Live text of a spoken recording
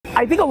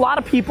I think a lot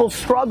of people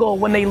struggle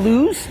when they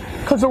lose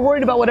because they're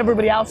worried about what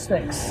everybody else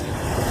thinks.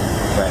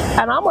 Right.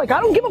 And I'm like, I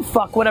don't give a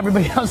fuck what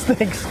everybody else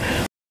thinks.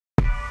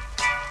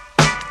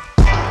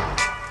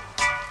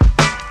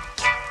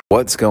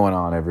 What's going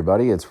on,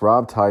 everybody? It's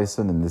Rob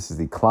Tyson, and this is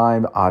the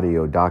Climb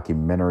audio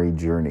documentary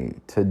journey.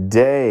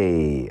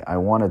 Today, I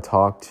want to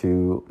talk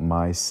to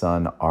my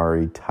son,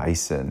 Ari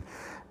Tyson.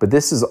 But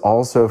this is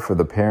also for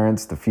the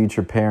parents, the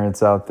future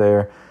parents out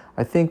there.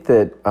 I think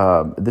that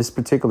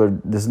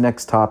this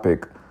next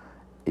topic,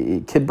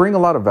 it could bring a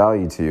lot of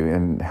value to you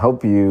and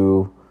help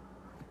you.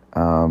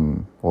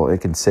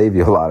 It can save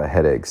you a lot of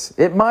headaches.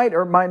 It might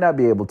or might not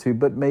be able to,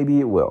 but maybe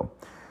it will.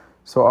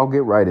 So I'll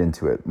get right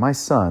into it. My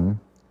son,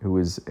 who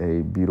is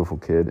a beautiful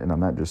kid, and I'm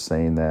not just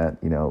saying that,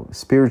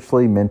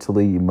 spiritually,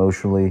 mentally,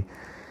 emotionally.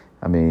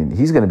 I mean,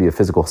 he's going to be a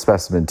physical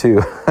specimen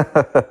too.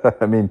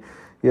 I mean,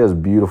 he has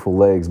beautiful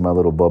legs, my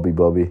little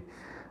bubby.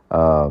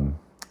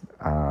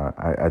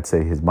 I'd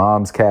say his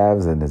mom's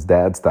calves and his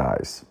dad's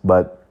thighs.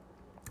 But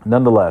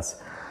nonetheless,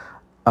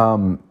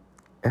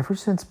 ever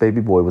since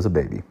baby boy was a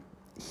baby,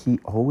 he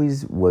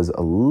always was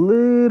a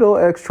little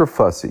extra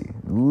fussy,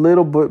 a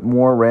little bit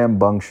more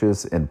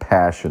rambunctious and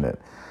passionate,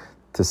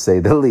 to say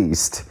the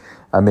least.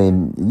 I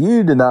mean,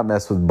 you did not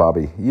mess with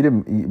Bobby.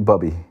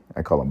 Bubby.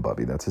 I call him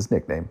Bubby. That's his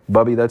nickname.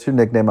 Bubby, that's your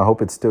nickname. I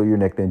hope it's still your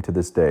nickname to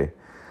this day.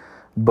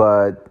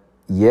 But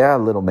yeah,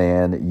 little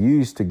man, you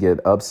used to get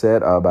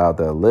upset about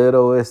the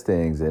littlest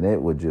things, and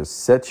it would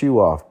just set you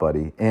off,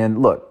 buddy.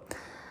 And look,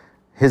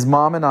 his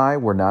mom and I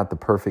were not the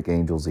perfect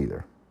angels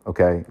either,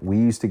 okay? We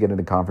used to get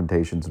into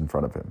confrontations in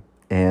front of him,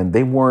 and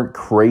they weren't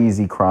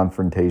crazy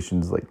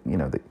confrontations like,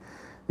 that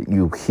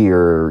you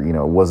hear,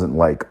 wasn't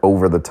like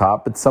over the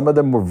top, but some of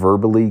them were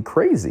verbally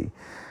crazy.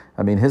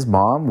 I mean, his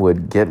mom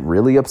would get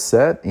really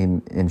upset,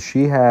 and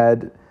she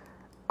had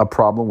a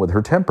problem with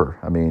her temper.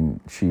 I mean,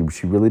 she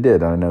really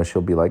did. I know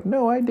she'll be like,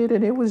 no, I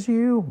didn't. It was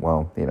you.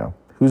 Well,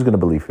 who's going to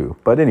believe who?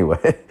 But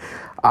anyway,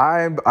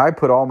 I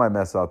put all my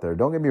mess out there.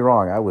 Don't get me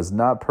wrong. I was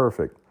not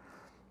perfect.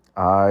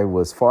 I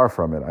was far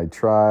from it. I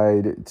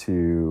tried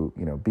to,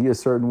 be a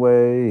certain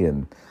way.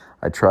 And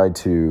I tried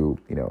to,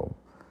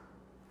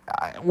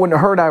 when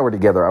her and I were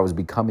together, I was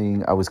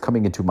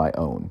coming into my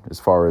own as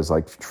far as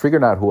like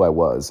figuring out who I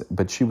was.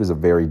 But she was a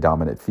very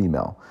dominant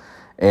female.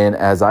 And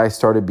as I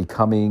started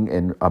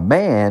becoming a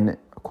man,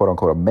 quote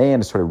unquote, a man,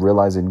 and started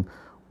realizing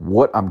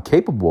what I'm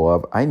capable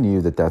of, I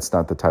knew that that's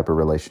not the type of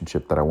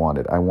relationship that I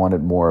wanted. I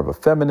wanted more of a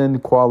feminine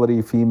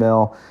quality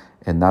female.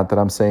 And not that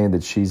I'm saying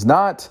that she's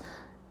not.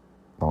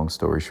 Long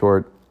story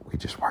short, we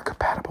just weren't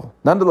compatible.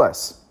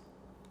 Nonetheless,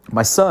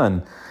 my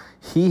son,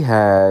 he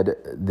had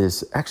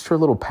this extra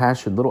little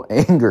passion, little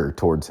anger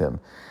towards him.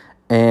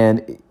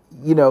 And,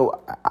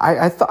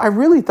 I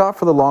really thought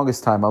for the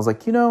longest time, I was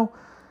like,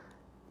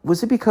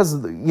 was it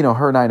because,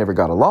 her and I never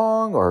got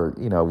along, or,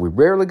 we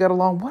rarely got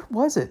along? What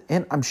was it?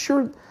 And I'm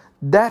sure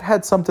that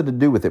had something to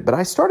do with it. But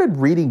I started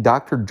reading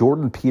Dr.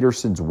 Jordan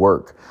Peterson's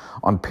work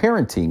on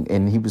parenting,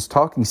 and he was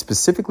talking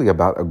specifically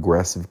about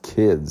aggressive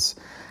kids.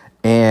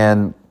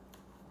 And,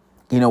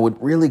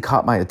 what really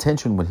caught my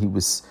attention when he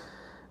was,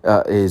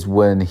 is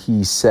when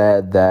he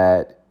said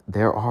that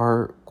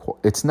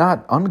it's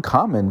not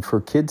uncommon for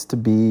kids to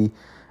be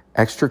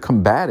extra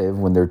combative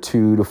when they're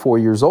 2 to 4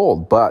 years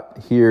old. But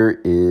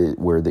here is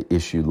where the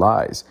issue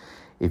lies.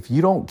 If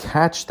you don't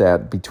catch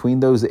that between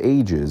those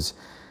ages,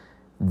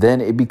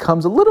 then it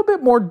becomes a little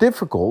bit more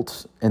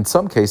difficult, in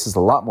some cases a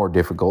lot more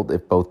difficult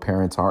if both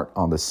parents aren't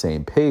on the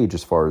same page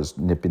as far as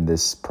nipping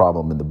this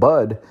problem in the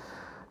bud,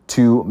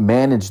 to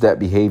manage that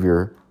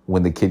behavior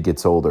when the kid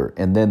gets older.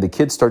 And then the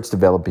kid starts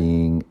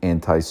developing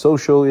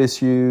antisocial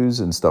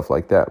issues and stuff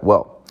like that.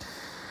 Well,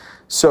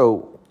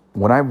 so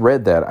when I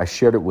read that, I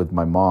shared it with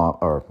my mom,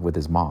 or with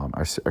his mom.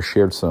 I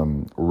shared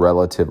some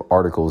relative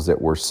articles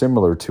that were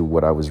similar to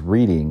what I was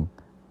reading,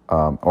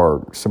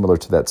 or similar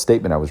to that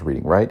statement I was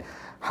reading, right?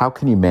 How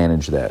can you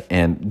manage that?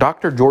 And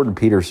Dr. Jordan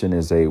Peterson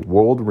is a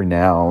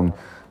world-renowned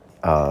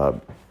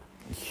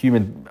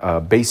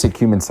basic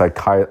human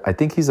psychiatrist. I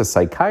think he's a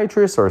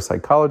psychiatrist or a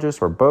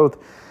psychologist or both.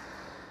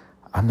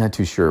 I'm not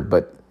too sure,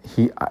 but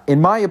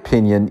in my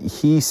opinion,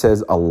 he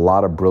says a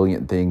lot of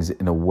brilliant things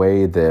in a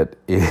way that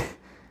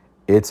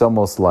it's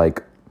almost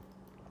like,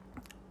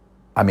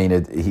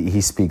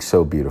 he speaks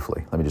so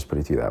beautifully. Let me just put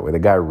it to you that way. The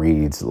guy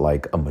reads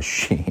like a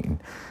machine.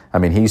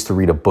 He used to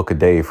read a book a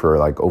day for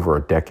like over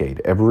a decade.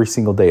 Every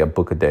single day, a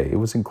book a day. It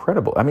was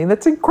incredible.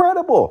 That's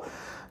incredible.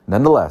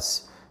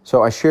 Nonetheless,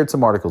 so I shared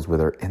some articles with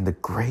her. And the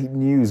great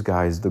news,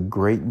 guys,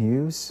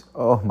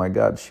 oh my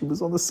God, she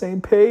was on the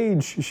same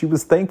page. She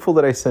was thankful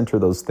that I sent her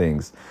those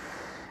things.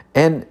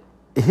 And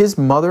his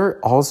mother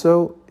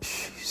also,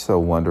 she's so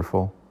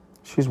wonderful.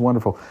 She's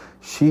wonderful.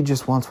 She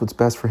just wants what's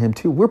best for him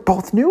too. We're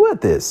both new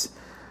at this.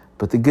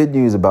 But the good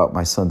news about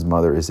my son's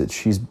mother is that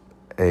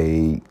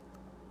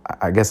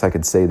I guess I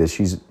could say that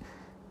she's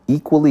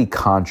equally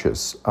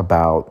conscious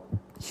about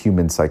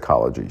human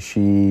psychology.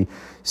 She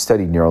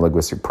studied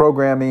neuro-linguistic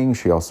programming.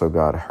 She also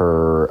got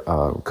her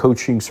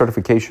coaching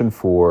certification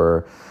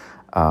for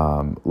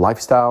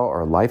lifestyle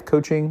or life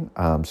coaching.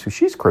 So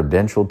she's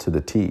credentialed to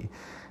the T.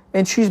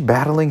 And she's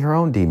battling her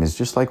own demons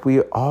just like we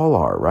all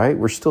are, right?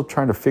 We're still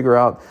trying to figure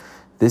out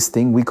this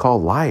thing we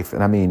call life.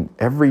 And I mean,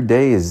 every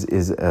day is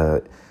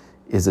a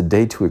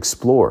day to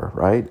explore,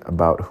 right?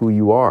 About who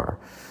you are.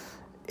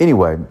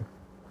 Anyway,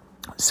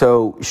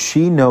 so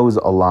she knows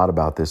a lot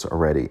about this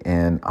already.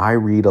 And I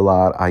read a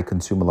lot. I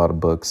consume a lot of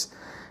books.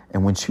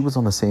 And when she was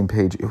on the same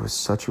page, it was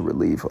such a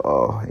relief.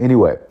 Oh,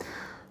 anyway.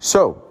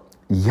 So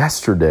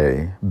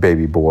yesterday,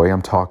 baby boy,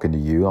 I'm talking to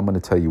you. I'm going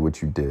to tell you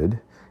what you did,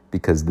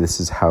 because this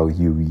is how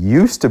you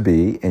used to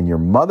be. And your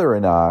mother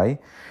and I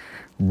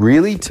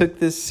really took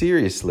this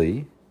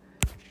seriously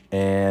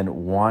and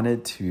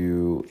wanted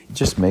to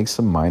just make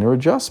some minor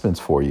adjustments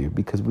for you,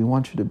 because we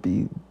want you to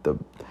be the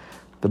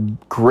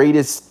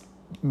greatest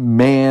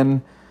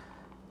man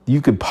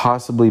you could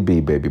possibly be,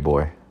 baby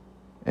boy.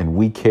 And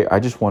we care. I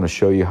just want to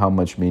show you how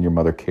much me and your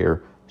mother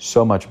care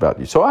so much about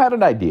you. So I had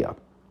an idea.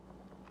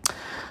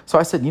 So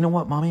I said, you know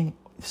what, Mommy,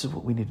 this is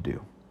what we need to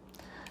do.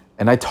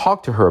 And I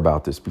talked to her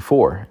about this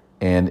before,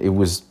 and it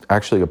was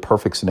actually a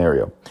perfect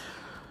scenario.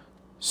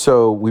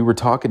 So we were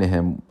talking to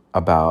him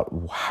about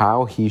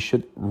how he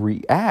should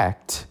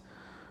react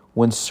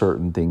when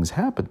certain things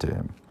happen to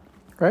him,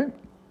 right?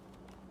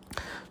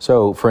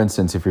 So, for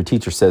instance, if your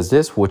teacher says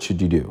this, what should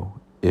you do?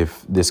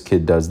 If this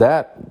kid does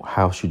that,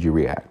 how should you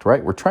react,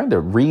 right? We're trying to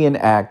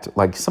reenact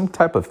like some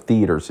type of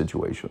theater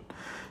situation,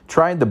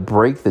 trying to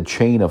break the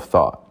chain of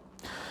thought.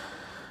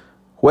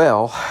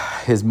 Well,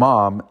 his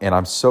mom, and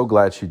I'm so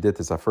glad she did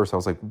this. At first, I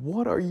was like,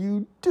 what are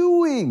you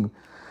doing?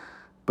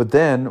 But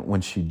then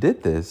when she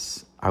did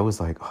this, I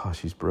was like, oh,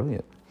 she's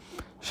brilliant.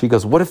 She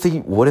goes, what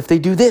if they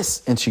do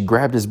this? And she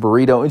grabbed his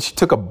burrito and she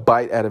took a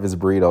bite out of his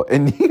burrito.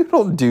 And you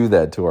don't do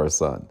that to our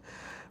son.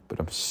 But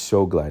I'm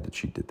so glad that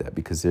she did that,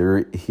 because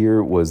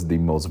here was the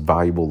most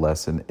valuable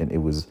lesson. And it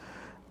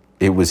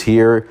was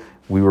here.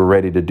 We were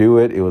ready to do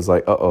it. It was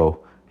like,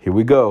 uh-oh, here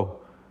we go.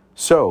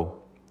 So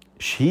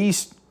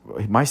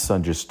my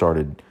son just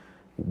started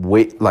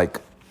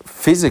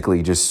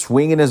physically just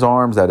swinging his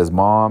arms at his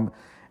mom.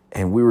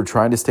 And we were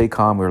trying to stay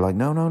calm. We were like,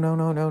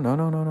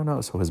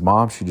 no. So his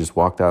mom, she just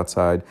walked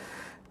outside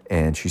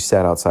and she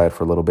sat outside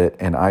for a little bit.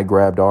 And I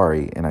grabbed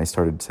Ari and I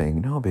started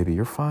saying, no, baby,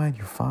 you're fine.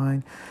 You're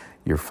fine.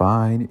 You're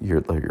fine.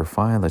 You're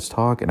fine. Let's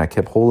talk. And I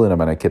kept holding him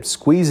and I kept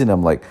squeezing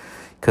him,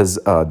 because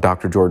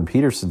Dr. Jordan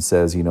Peterson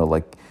says, you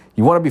want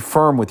to be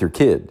firm with your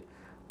kid,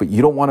 but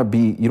you don't want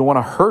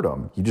to hurt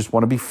him. You just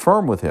want to be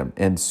firm with him,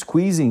 and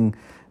squeezing,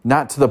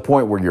 not to the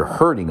point where you're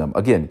hurting him.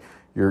 Again,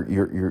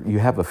 you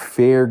have a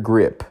fair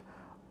grip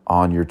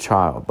on your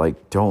child.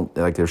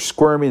 They're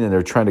squirming and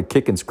they're trying to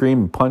kick and scream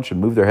and punch and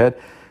move their head.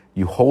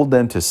 You hold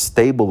them to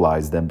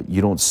stabilize them, but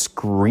you don't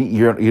scream.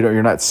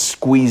 You're not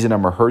squeezing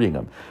them or hurting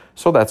them.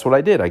 So that's what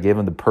I did. I gave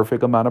him the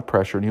perfect amount of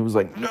pressure, and he was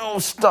like, no,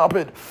 stop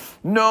it.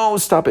 No,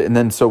 stop it. And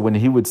then so when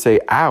he would say,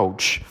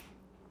 ouch,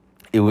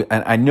 and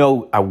I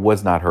know I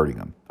was not hurting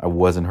him. I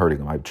wasn't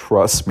hurting him.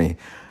 Trust me,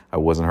 I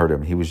wasn't hurting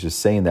him. He was just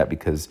saying that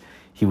because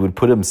he would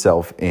put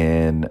himself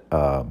in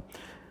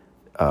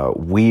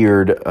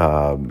weird,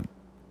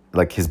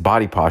 like his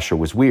body posture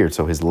was weird.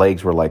 So his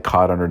legs were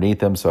caught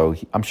underneath him. So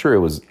I'm sure it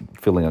was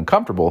feeling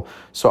uncomfortable.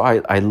 So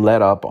I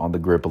let up on the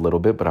grip a little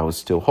bit, but I was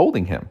still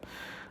holding him.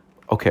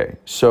 Okay,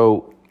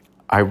 so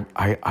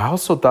I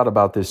also thought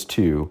about this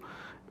too,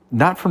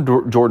 not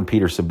from Jordan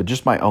Peterson, but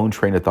just my own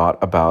train of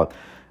thought about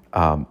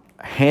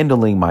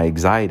handling my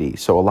anxiety.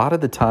 So a lot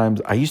of the times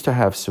I used to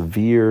have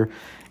severe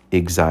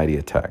anxiety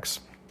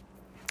attacks.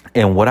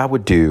 And what I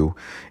would do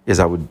is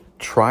I would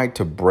try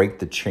to break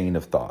the chain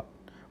of thought,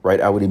 right?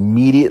 I would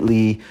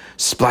immediately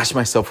splash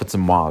myself with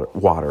some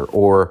water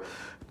or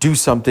do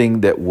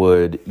something that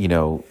would,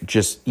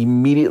 just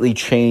immediately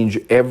change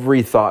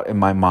every thought in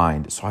my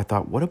mind. So I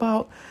thought, what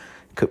about,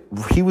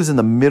 he was in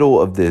the middle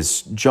of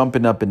this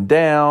jumping up and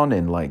down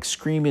and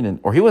screaming,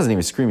 or he wasn't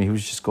even screaming. He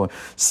was just going,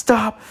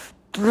 stop,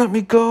 let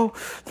me go,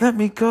 da,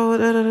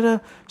 da, da.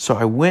 So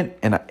I went,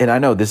 and I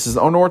know this is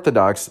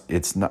unorthodox.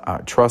 It's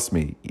not, trust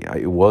me,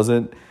 it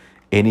wasn't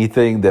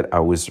anything that I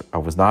was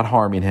not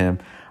harming him.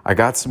 I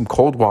got some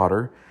cold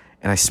water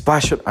and I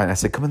splashed it. And I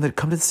said, come to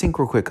the sink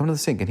real quick. Come to the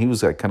sink. And he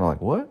was kind of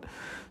like, what?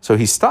 So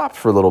he stopped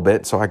for a little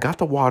bit. So I got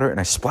the water and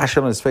I splashed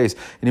it on his face.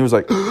 And he was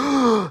like,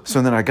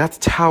 so then I got the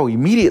towel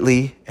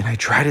immediately and I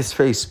dried his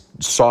face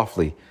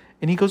softly.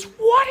 And he goes,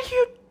 what are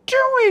you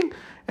doing?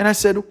 And I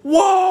said,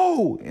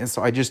 whoa. And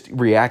so I just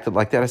reacted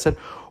like that. I said,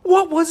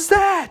 what was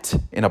that?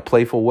 In a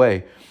playful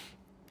way.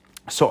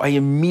 So I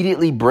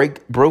immediately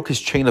broke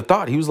his chain of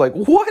thought. He was like,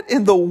 what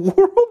in the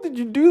world did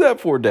you do that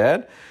for,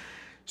 Dad?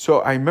 So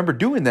I remember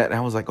doing that and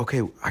I was like,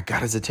 okay, I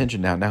got his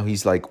attention now. Now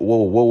he's like,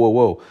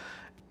 whoa.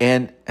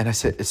 And I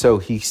said, so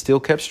he still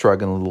kept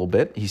struggling a little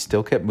bit. He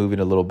still kept moving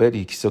a little bit.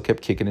 He still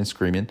kept kicking and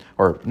screaming,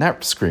 or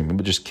not screaming,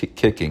 but just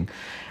kicking.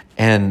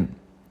 And,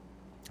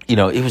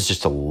 it was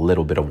just a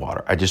little bit of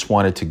water. I just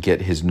wanted to get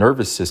his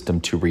nervous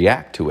system to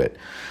react to it.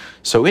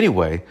 So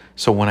anyway,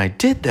 when I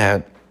did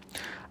that,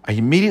 I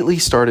immediately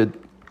started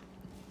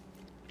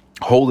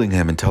holding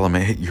him and telling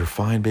him, hey, you're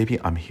fine, baby.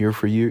 I'm here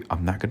for you.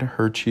 I'm not going to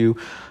hurt you.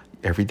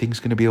 Everything's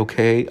going to be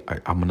okay.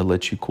 I'm going to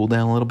let you cool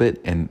down a little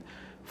bit. And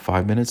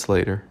 5 minutes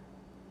later,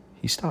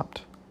 he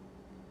stopped.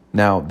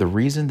 Now, the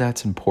reason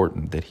that's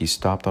important that he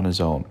stopped on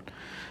his own,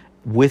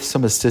 with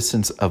some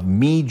assistance of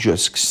me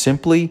just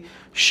simply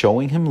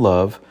showing him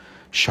love,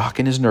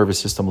 shocking his nervous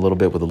system a little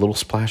bit with a little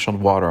splash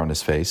of water on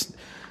his face,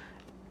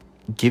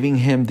 telling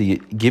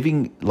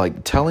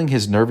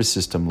his nervous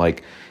system,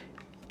 like,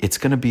 it's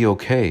going to be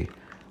okay.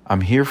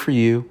 I'm here for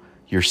you.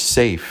 You're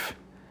safe.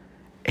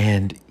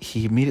 And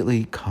he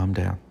immediately calmed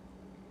down.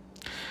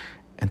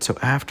 And so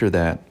after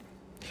that,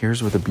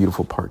 here's where the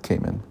beautiful part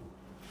came in.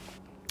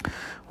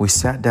 We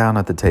sat down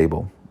at the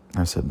table.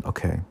 I said,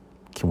 okay,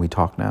 can we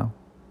talk now?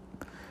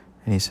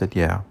 And he said,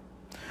 yeah.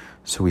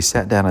 So we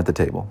sat down at the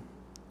table.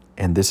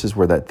 And this is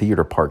where that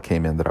theater part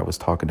came in that I was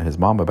talking to his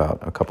mom about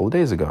a couple of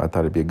days ago. I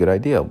thought it'd be a good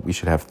idea. We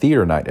should have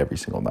theater night every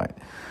single night.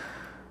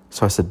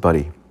 So I said,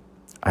 buddy,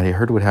 I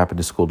heard what happened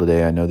to school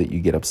today. I know that you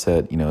get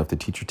upset, if the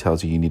teacher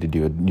tells you need to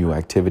do a new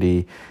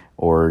activity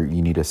or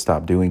you need to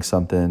stop doing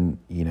something.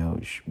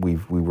 We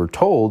were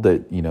told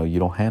that, you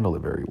don't handle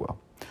it very well.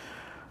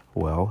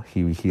 Well,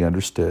 he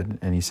understood,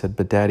 and he said,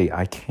 but Daddy,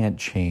 I can't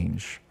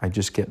change. I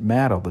just get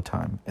mad all the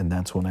time. And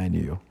that's when I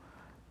knew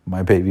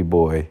my baby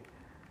boy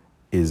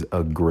is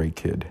a great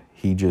kid.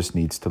 He just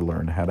needs to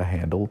learn how to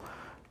handle,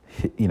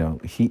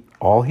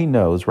 all he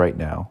knows right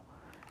now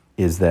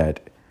is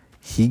that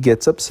he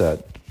gets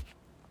upset,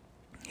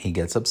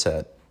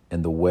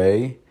 and the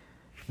way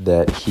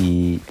that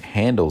he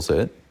handles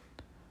it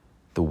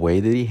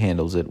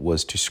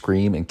was to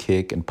scream and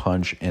kick and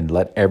punch and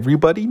let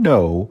everybody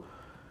know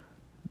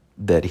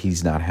that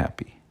he's not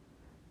happy.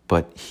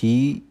 But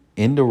he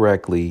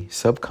indirectly,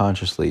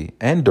 subconsciously,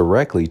 and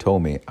directly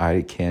told me,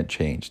 I can't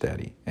change,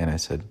 Daddy. And I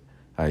said,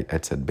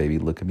 baby,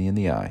 look at me in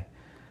the eye.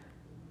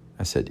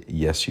 I said,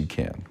 yes, you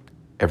can.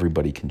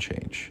 Everybody can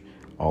change.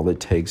 All it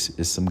takes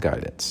is some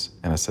guidance.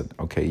 And I said,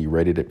 okay, you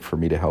ready for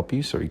me to help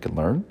you so you can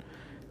learn?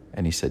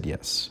 And he said,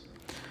 yes.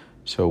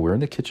 So we're in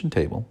the kitchen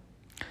table.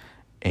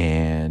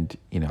 And,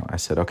 I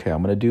said, okay,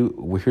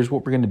 here's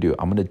what we're going to do.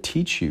 I'm going to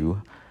teach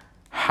you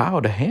how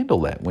to handle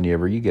that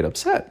whenever you get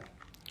upset.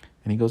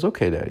 And he goes,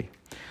 okay, Daddy.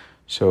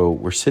 So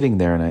we're sitting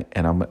there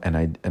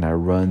and I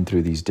run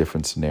through these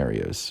different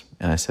scenarios.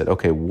 And I said,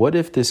 okay, what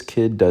if this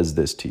kid does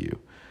this to you?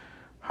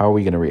 How are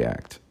we going to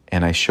react?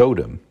 And I showed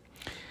him.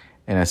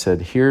 And I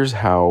said, here's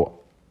how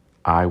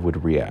I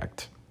would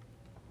react.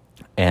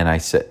 And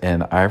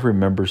I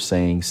remember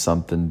saying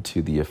something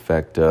to the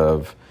effect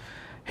of,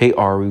 hey,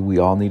 Ari, we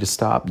all need to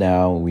stop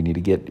now. We need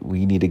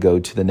to go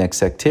to the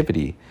next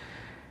activity.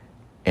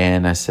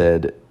 And I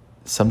said,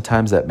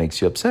 sometimes that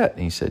makes you upset.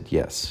 And he said,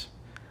 yes.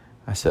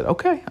 I said,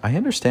 okay, I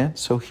understand.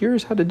 So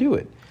here's how to do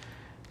it.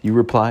 You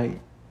reply,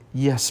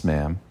 yes,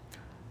 ma'am.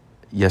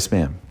 Yes,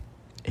 ma'am.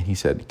 And he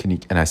said,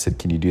 and I said,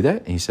 can you do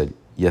that? And he said,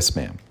 yes,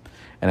 ma'am.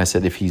 And I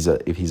said, if he's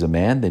a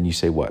man, then you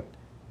say what?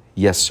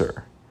 Yes,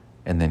 sir.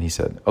 And then he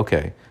said,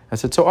 okay. I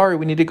said, so Ari,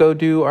 we need to go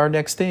do our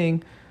next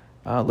thing.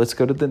 Let's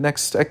go to the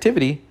next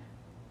activity.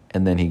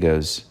 And then he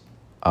goes,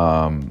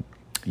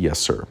 yes,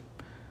 sir.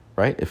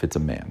 Right? If it's a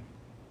man.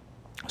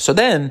 So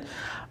then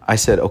I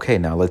said, okay,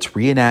 now let's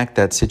reenact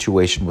that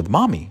situation with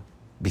mommy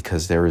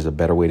because there is a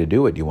better way to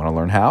do it. Do you want to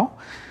learn how?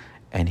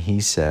 And he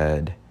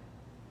said,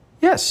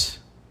 yes.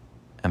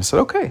 And I said,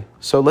 okay,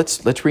 so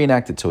let's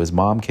reenact it. So his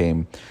mom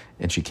came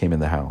and she came in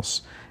the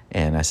house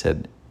and I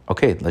said,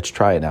 okay, let's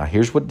try it now.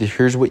 Here's what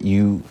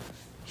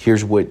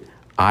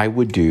I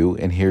would do.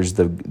 And here's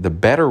the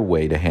better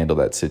way to handle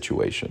that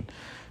situation.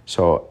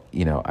 So,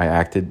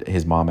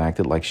 his mom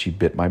acted like she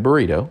bit my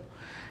burrito.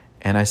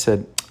 And I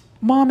said,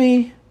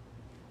 Mommy,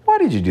 why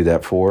did you do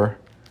that for?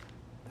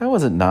 That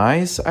wasn't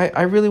nice.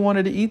 I really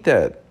wanted to eat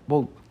that.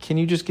 Well, can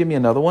you just give me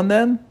another one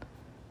then?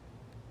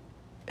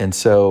 And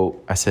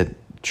so I said,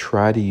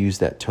 try to use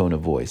that tone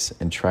of voice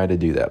and try to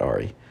do that,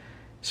 Ari.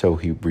 So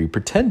he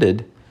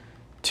pretended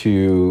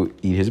to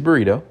eat his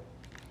burrito.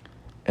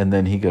 And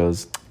then he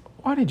goes,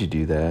 why did you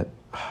do that?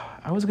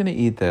 I was going to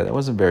eat that. That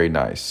wasn't very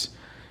nice.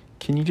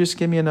 Can you just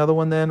give me another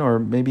one then? Or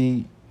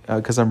maybe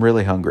because I'm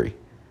really hungry.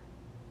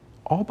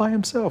 All by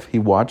himself. He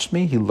watched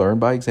me. He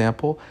learned by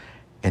example.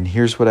 And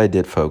here's what I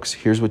did, folks.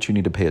 Here's what you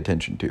need to pay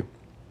attention to.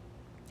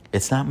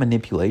 It's not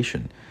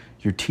manipulation.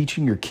 You're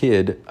teaching your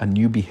kid a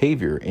new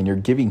behavior and you're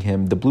giving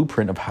him the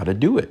blueprint of how to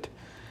do it.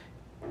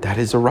 That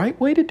is the right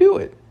way to do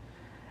it.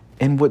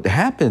 And what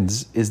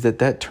happens is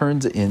that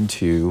turns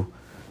into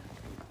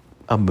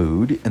a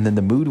mood, and then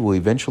the mood will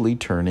eventually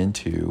turn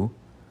into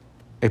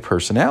a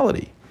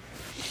personality.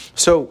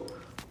 So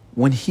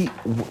when he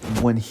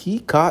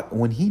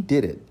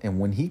did it and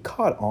when he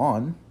caught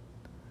on,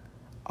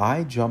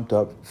 I jumped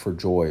up for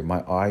joy.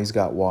 My eyes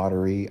got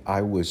watery.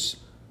 I was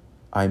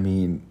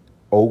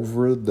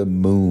over the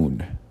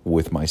moon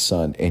with my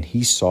son, and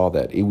he saw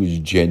that. It was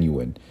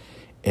genuine,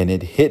 and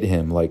it hit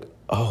him like,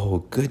 oh,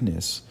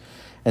 goodness.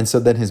 And so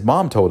then his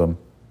mom told him,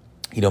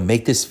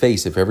 make this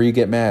face if ever you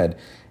get mad.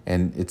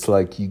 And it's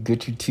like you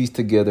get your teeth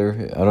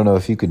together. I don't know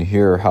if you can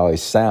hear how I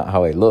sound,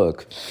 how I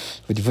look,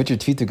 but you put your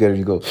teeth together and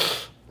you go,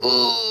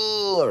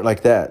 or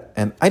like that.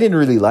 And I didn't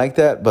really like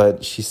that,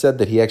 but she said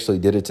that he actually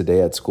did it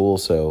today at school,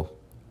 so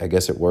I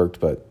guess it worked.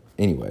 But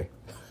anyway,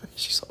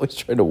 she's always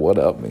trying to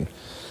one-up me.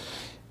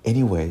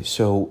 Anyway,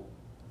 so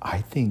I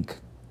think,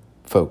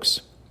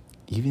 folks,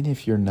 even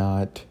if you're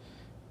not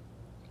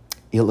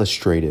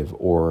illustrative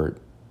or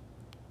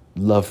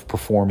love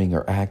performing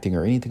or acting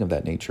or anything of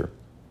that nature,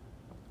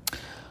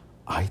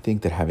 I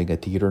think that having a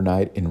theater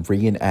night and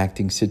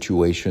reenacting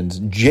situations,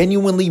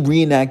 genuinely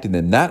reenacting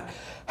them, not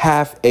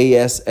half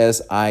ASSING-ing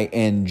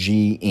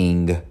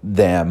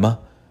them,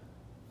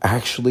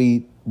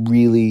 actually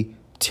really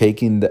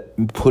putting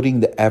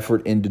the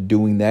effort into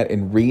doing that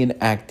and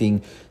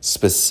reenacting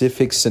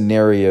specific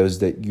scenarios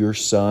that your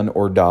son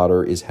or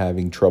daughter is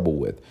having trouble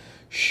with.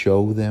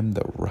 Show them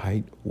the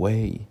right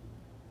way.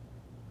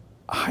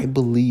 I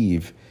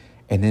believe.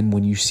 And then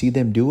when you see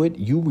them do it,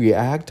 you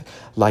react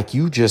like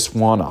you just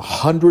won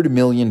 $100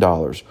 million.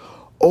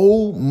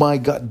 Oh my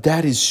God,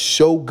 that is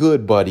so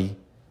good, buddy.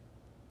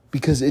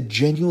 Because it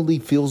genuinely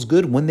feels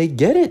good when they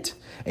get it.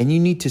 And they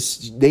need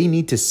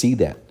to see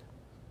that.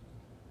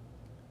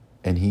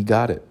 And he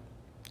got it.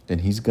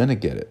 And he's going to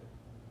get it.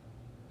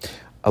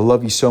 I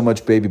love you so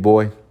much, baby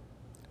boy.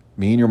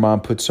 Me and your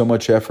mom put so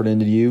much effort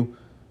into you.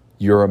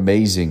 You're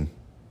amazing.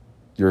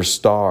 You're a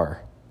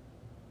star.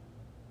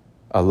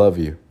 I love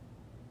you.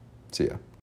 See ya.